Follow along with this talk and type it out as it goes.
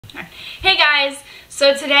Hey guys,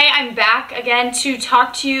 so today I'm back again to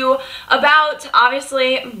talk to you about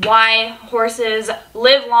obviously why horses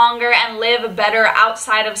live longer and live better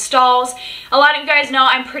outside of stalls. A lot of you guys know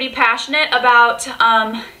I'm pretty passionate about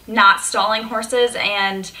not stalling horses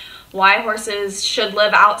and why horses should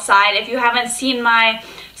live outside. If you haven't seen my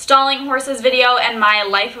stalling horses video and my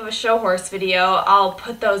life of a show horse video, I'll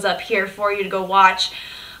put those up here for you to go watch.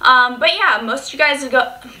 But yeah, most of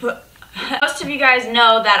you guys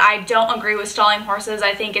know that I don't agree with stalling horses.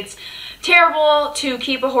 I think it's terrible to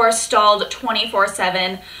keep a horse stalled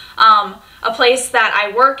 24/7. A place that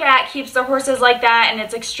I work at keeps their horses like that, and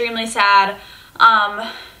it's extremely sad.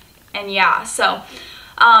 And yeah, so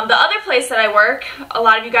the other place that I work, a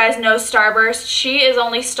lot of you guys know Starburst. She is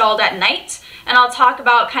only stalled at night, and I'll talk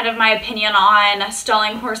about kind of my opinion on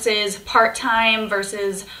stalling horses part-time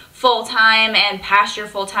versus full-time and pasture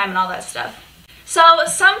full-time and all that stuff. So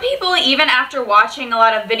some people, even after watching a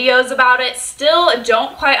lot of videos about it, still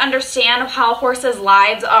don't quite understand how horses'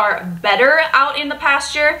 lives are better out in the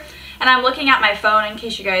pasture. And I'm looking at my phone in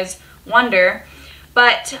case you guys wonder.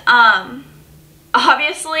 But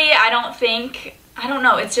obviously I don't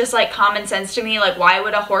know, it's just like common sense to me. Like, why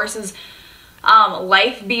would a horse's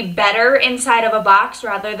life be better inside of a box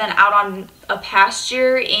rather than out on a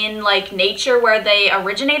pasture in like nature where they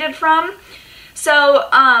originated from? So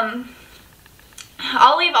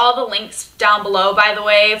I'll leave all the links down below, by the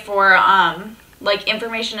way, for like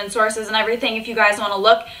information and sources and everything if you guys want to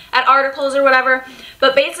look at articles or whatever.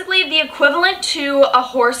 But basically the equivalent to a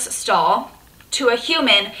horse stall to a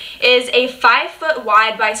human is a 5-foot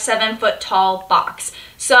wide by 7-foot tall box.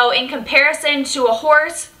 So in comparison to a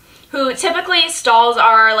horse, who typically stalls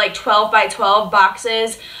are like 12 by 12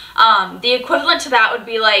 boxes, the equivalent to that would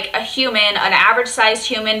be like a human, an average sized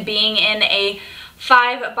human, being in a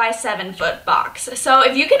 5 by 7 foot box. So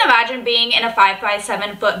if you can imagine being in a 5 by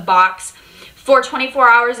 7 foot box for 24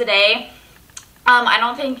 hours a day, I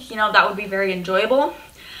don't think, that would be very enjoyable.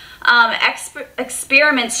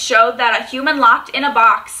 Experiments showed that a human locked in a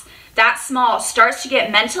box that small starts to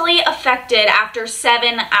get mentally affected after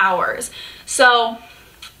 7 hours. So,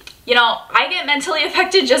 I get mentally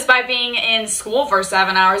affected just by being in school for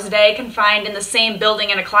 7 hours a day, confined in the same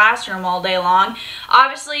building in a classroom all day long.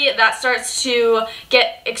 Obviously, that starts to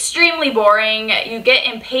get extremely boring. You get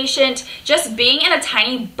impatient. Just being in a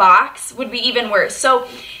tiny box would be even worse. So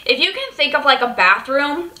if you can think of like a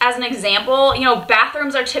bathroom as an example,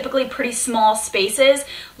 bathrooms are typically pretty small spaces.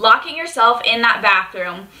 Locking yourself in that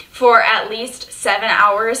bathroom for at least 7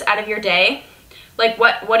 hours out of your day, like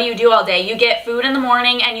what do you do all day? You get food in the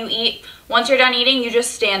morning and you eat. Once you're done eating, you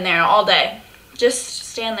just stand there all day. Just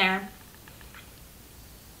stand there.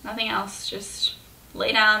 Nothing else. Just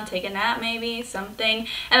lay down, take a nap maybe, something.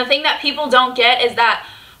 And the thing that people don't get is that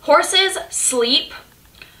horses sleep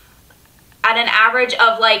at an average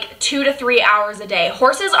of like 2 to 3 hours a day.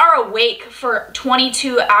 Horses are awake for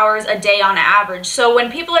 22 hours a day on average. So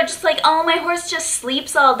when people are just like, oh, my horse just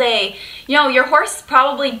sleeps all day, your horse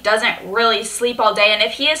probably doesn't really sleep all day. And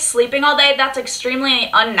if he is sleeping all day, that's extremely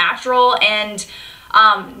unnatural and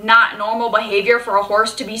not normal behavior for a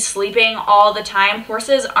horse to be sleeping all the time.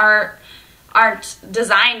 Horses aren't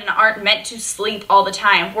designed and aren't meant to sleep all the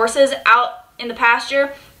time. Horses out in the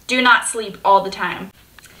pasture do not sleep all the time.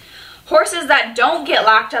 Horses that don't get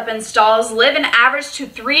locked up in stalls live an average to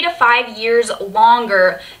 3 to 5 years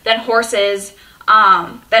longer than horses,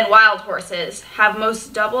 than wild horses, have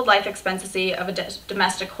most doubled life expectancy of a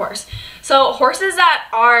domestic horse. So horses that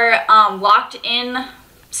are locked in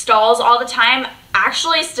stalls all the time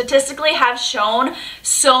actually statistically have shown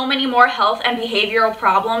so many more health and behavioral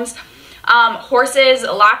problems. Horses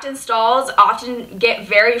locked in stalls often get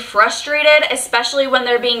very frustrated, especially when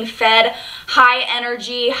they're being fed high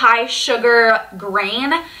energy, high sugar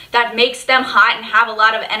grain that makes them hot and have a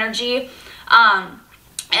lot of energy,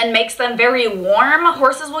 and makes them very warm.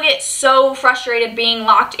 Horses will get so frustrated being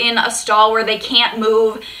locked in a stall where they can't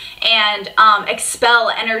move and expel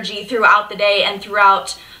energy throughout the day and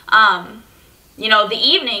throughout the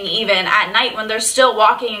evening, even at night when they're still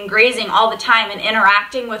walking and grazing all the time and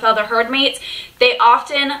interacting with other herd mates. They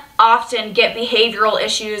often get behavioral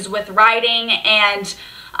issues with riding, and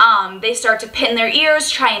they start to pin their ears,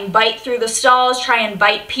 try and bite through the stalls, try and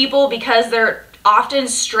bite people because they're often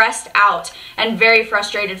stressed out and very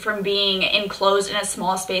frustrated from being enclosed in a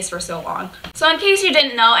small space for so long. So in case you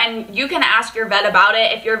didn't know, and you can ask your vet about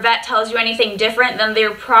it, if your vet tells you anything different, then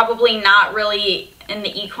they're probably not really in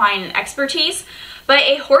the equine expertise. But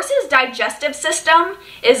a horse's digestive system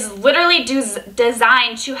is literally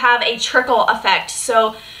designed to have a trickle effect.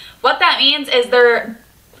 So what that means is their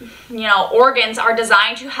organs are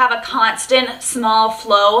designed to have a constant small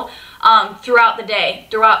flow throughout the day,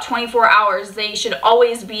 throughout 24 hours. They should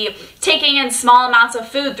always be taking in small amounts of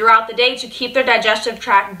food throughout the day to keep their digestive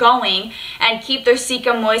tract going and keep their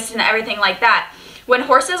cecum moist and everything like that. When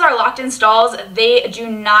horses are locked in stalls, they do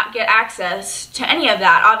not get access to any of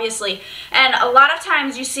that, obviously. And a lot of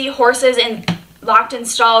times you see horses locked in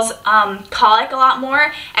stalls colic a lot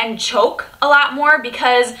more and choke a lot more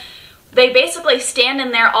because they basically stand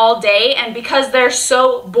in there all day, and because they're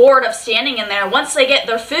so bored of standing in there, once they get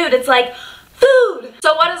their food, it's like, food!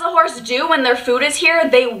 So what does a horse do when their food is here?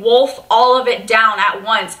 They wolf all of it down at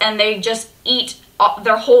once, and they just eat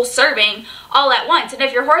their whole serving all at once. And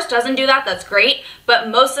if your horse doesn't do that, that's great, but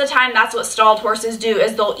most of the time that's what stalled horses do,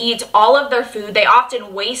 is they'll eat all of their food. They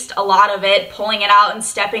often waste a lot of it, pulling it out and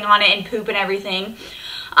stepping on it and poop and everything.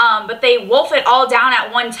 But they wolf it all down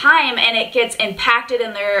at one time, and it gets impacted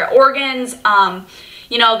in their organs.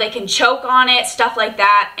 They can choke on it, stuff like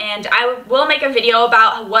that. And I will make a video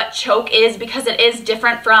about what choke is, because it is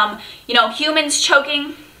different from, humans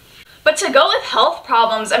choking. But to go with health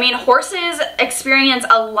problems, I mean, horses experience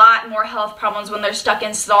a lot more health problems when they're stuck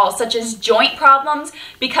in stalls, such as joint problems,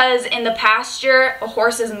 because in the pasture, a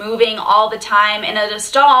horse is moving all the time, and in a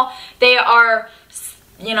stall, they are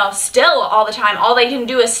still all the time. All they can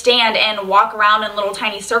do is stand and walk around in little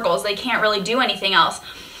tiny circles. They can't really do anything else.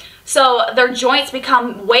 So their joints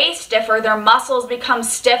become way stiffer, their muscles become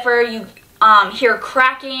stiffer, you hear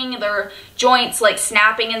cracking, their joints like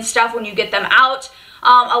snapping and stuff when you get them out.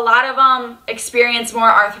 A lot of them experience more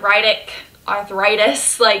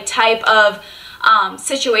arthritis like type of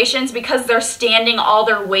situations, because they're standing all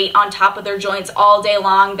their weight on top of their joints all day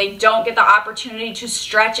long. They don't get the opportunity to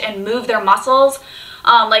stretch and move their muscles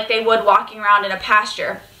like they would walking around in a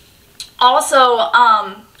pasture. Also,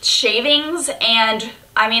 shavings, and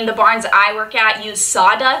the barns I work at use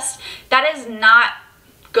sawdust. That is not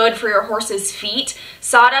good for your horse's feet.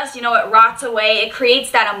 Sawdust, it rots away. It creates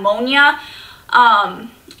that ammonia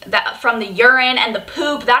that from the urine and the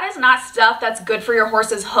poop. That is not stuff that's good for your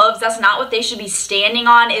horse's hooves. That's not what they should be standing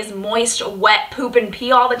on, is moist, wet poop and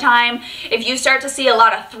pee all the time. If you start to see a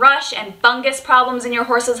lot of thrush and fungus problems in your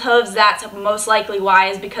horse's hooves, that's most likely why,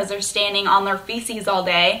 is because they're standing on their feces all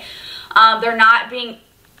day. They're not being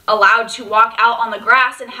allowed to walk out on the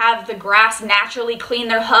grass and have the grass naturally clean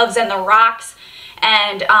their hooves and the rocks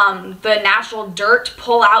and the natural dirt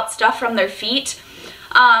pull out stuff from their feet.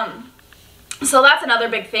 So that's another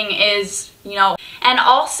big thing is, and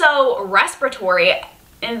also respiratory.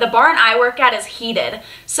 And the barn I work at is heated.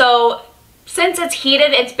 So since it's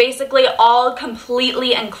heated, it's basically all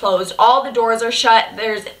completely enclosed. All the doors are shut.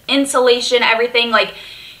 There's insulation, everything. Like,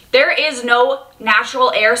 there is no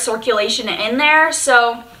natural air circulation in there.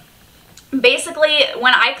 So basically,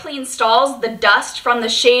 when I clean stalls, the dust from the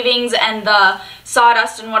shavings and the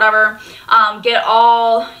sawdust and whatever get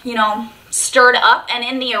all, stirred up. And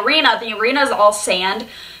in the arena is all sand.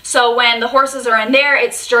 So when the horses are in there,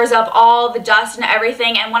 it stirs up all the dust and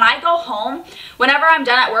everything. And when I go home, whenever I'm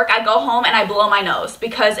done at work, I go home and I blow my nose,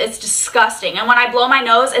 because it's disgusting. And when I blow my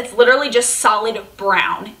nose, it's literally just solid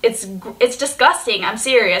brown. It's disgusting. I'm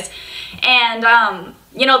serious. And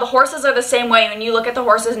the horses are the same way. When you look at the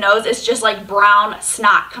horse's nose, it's just like brown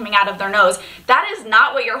snot coming out of their nose. That is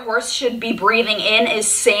not what your horse should be breathing in, is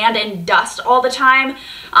sand and dust all the time.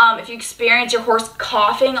 If you experience your horse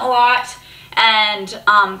coughing a lot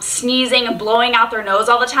and sneezing and blowing out their nose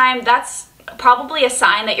all the time, that's probably a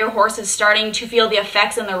sign that your horse is starting to feel the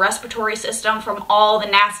effects in their respiratory system from all the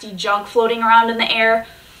nasty junk floating around in the air.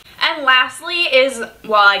 And lastly is,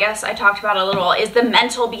 well, I guess I talked about it a little, is the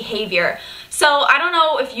mental behavior. So I don't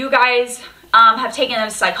know if you guys have taken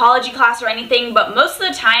a psychology class or anything, but most of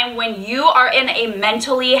the time when you are in a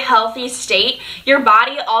mentally healthy state, your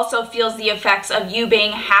body also feels the effects of you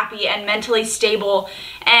being happy and mentally stable,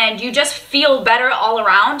 and you just feel better all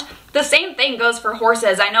around. The same thing goes for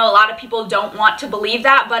horses. I know a lot of people don't want to believe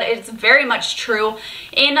that, but it's very much true.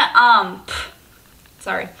 In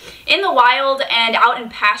the wild and out in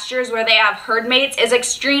pastures where they have herd mates is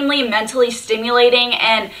extremely mentally stimulating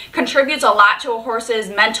and contributes a lot to a horse's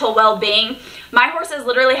mental well-being. My horses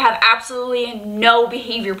literally have absolutely no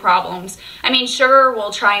behavior problems. I mean, Sugar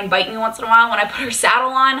will try and bite me once in a while when I put her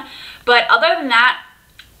saddle on, but other than that,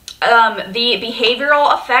 the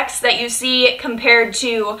behavioral effects that you see compared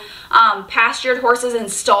to pastured horses and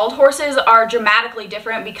stalled horses are dramatically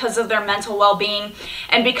different because of their mental well-being,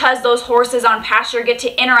 and because those horses on pasture get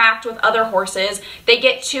to interact with other horses. They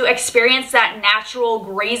get to experience that natural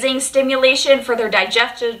grazing stimulation for their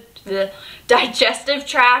digestive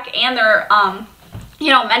tract and their you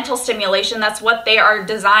know, mental stimulation. That's what they are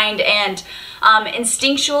designed and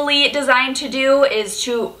instinctually designed to do, is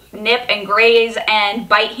to nip and graze and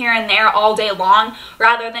bite here and there all day long,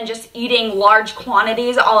 rather than just eating large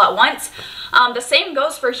quantities all at once. The same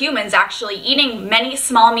goes for humans, actually. Eating many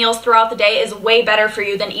small meals throughout the day is way better for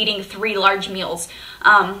you than eating 3 large meals,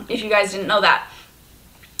 if you guys didn't know that.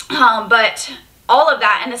 But all of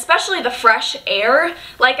that, and especially the fresh air,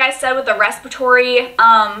 like I said with the respiratory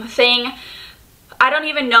thing, I don't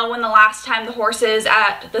even know when the last time the horses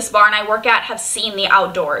at this barn I work at have seen the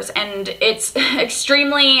outdoors, and it's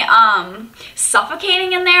extremely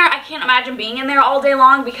suffocating in there. I can't imagine being in there all day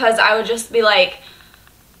long, because I would just be like,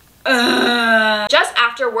 ugh. Just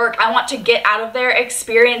after work, I want to get out of there,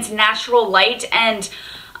 experience natural light, and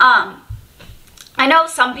I know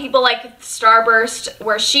some people like Starburst,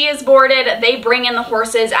 where she is boarded, they bring in the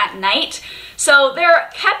horses at night. So they're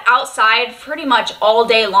kept outside pretty much all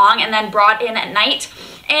day long and then brought in at night.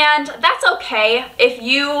 And that's okay. If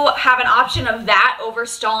you have an option of that over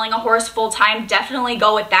stalling a horse full time, definitely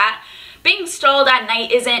go with that. Being stalled at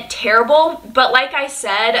night isn't terrible, but like I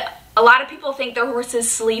said, a lot of people think their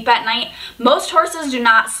horses sleep at night. Most horses do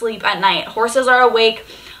not sleep at night. Horses are awake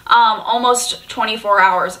almost 24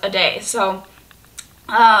 hours a day. So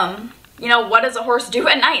you know, what does a horse do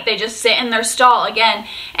at night? They just sit in their stall again.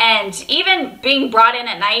 And even being brought in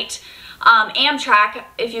at night, Amtrak,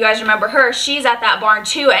 if you guys remember her, she's at that barn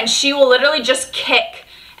too, and she will literally just kick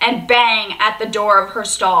and bang at the door of her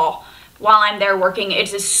stall while I'm there working.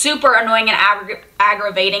 It's just super annoying and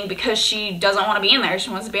aggravating, because she doesn't want to be in there.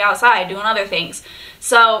 She wants to be outside doing other things.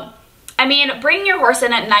 So, I mean, bringing your horse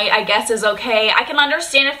in at night, I guess, is okay. I can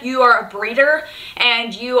understand if you are a breeder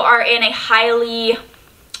and you are in a highly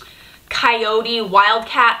coyote,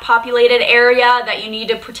 wildcat populated area that you need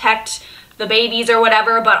to protect the babies or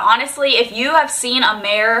whatever, but honestly, if you have seen a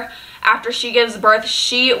mare after she gives birth,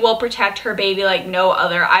 she will protect her baby like no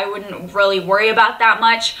other. I wouldn't really worry about that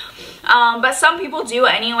much, but some people do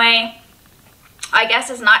anyway. I guess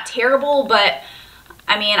it's not terrible, but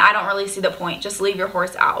I mean, I don't really see the point. Just leave your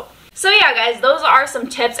horse out. So yeah, guys, those are some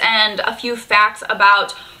tips and a few facts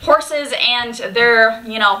about horses and their,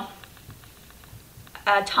 you know,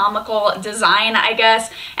 anatomical design, I guess,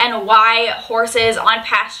 and why horses on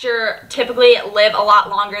pasture typically live a lot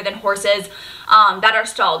longer than horses that are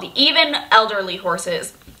stalled, even elderly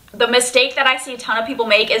horses. The mistake that I see a ton of people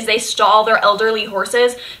make is they stall their elderly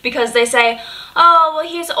horses because they say, oh, well,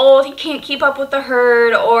 he's old, he can't keep up with the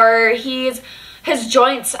herd, or his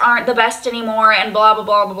joints aren't the best anymore, and blah, blah,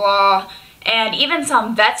 blah, blah, blah. And even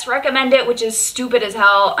some vets recommend it, which is stupid as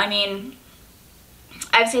hell. I mean,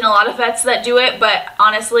 I've seen a lot of vets that do it, but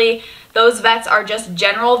honestly, those vets are just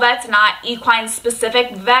general vets, not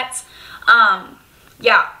equine-specific vets.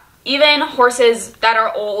 Yeah, even horses that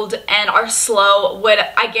are old and are slow would,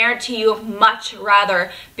 I guarantee you, much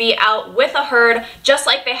rather be out with a herd just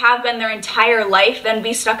like they have been their entire life than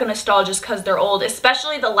be stuck in a stall just because they're old,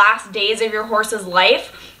 especially the last days of your horse's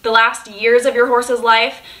life, the last years of your horse's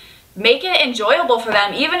life. Make it enjoyable for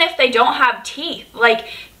them, even if they don't have teeth. Like,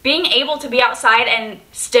 being able to be outside and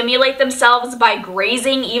stimulate themselves by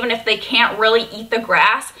grazing, even if they can't really eat the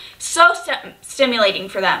grass, so stimulating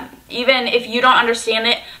for them. Even if you don't understand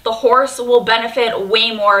it, the horse will benefit way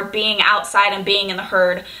more being outside and being in the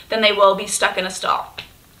herd than they will be stuck in a stall.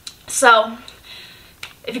 So,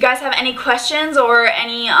 if you guys have any questions or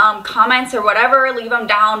any comments or whatever, leave them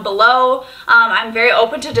down below. I'm very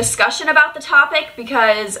open to discussion about the topic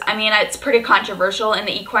because, I mean, it's pretty controversial in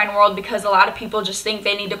the equine world because a lot of people just think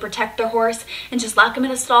they need to protect their horse and just lock them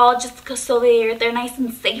in a stall just so they're nice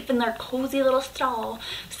and safe in their cozy little stall.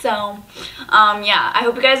 So, yeah, I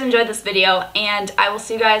hope you guys enjoyed this video, and I will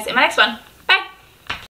see you guys in my next one.